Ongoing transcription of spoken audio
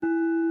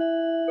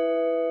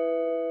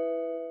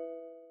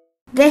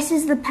This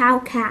is the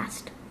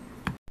Powcast.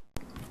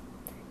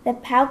 The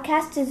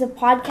Powcast is a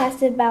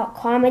podcast about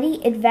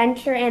comedy,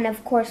 adventure, and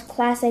of course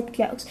classic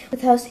jokes.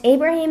 With host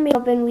Abraham and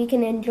Open, we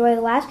can enjoy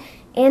laughs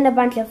and a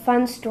bunch of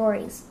fun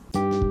stories.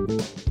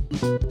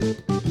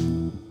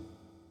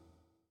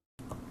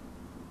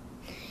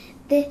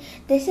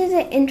 This is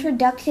an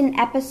introduction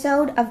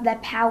episode of the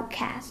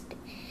Powcast.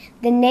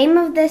 The name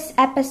of this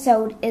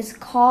episode is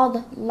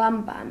called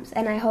Lumbumbs,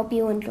 and I hope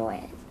you enjoy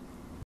it.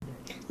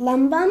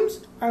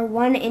 Lumbumbs are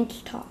 1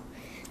 inch tall.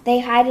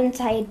 They hide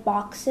inside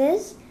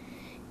boxes,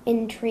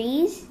 in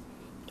trees,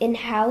 in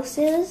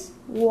houses,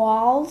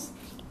 walls,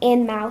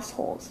 and mouse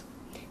holes.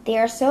 They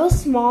are so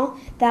small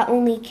that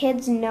only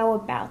kids know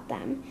about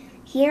them.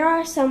 Here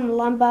are some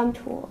Lumbum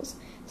tools.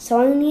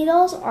 Sewing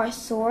needles are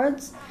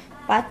swords,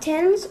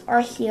 buttons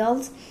are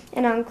shields,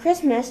 and on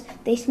Christmas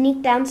they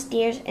sneak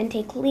downstairs and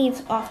take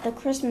leaves off the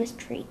Christmas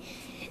tree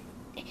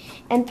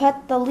and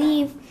put the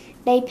leaf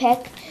they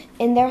pick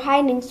in their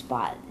hiding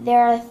spot. There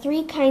are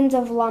 3 kinds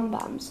of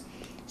Lumbums: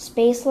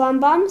 space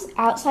Lumbums,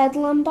 outside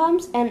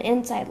Lumbums, and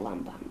inside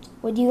Lumbums.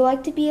 Would you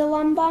like to be a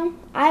Lumbum?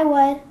 I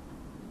would.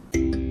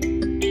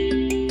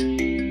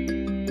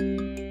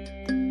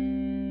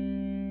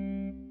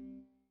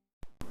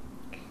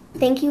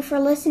 Thank you for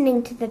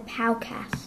listening to the Powcast.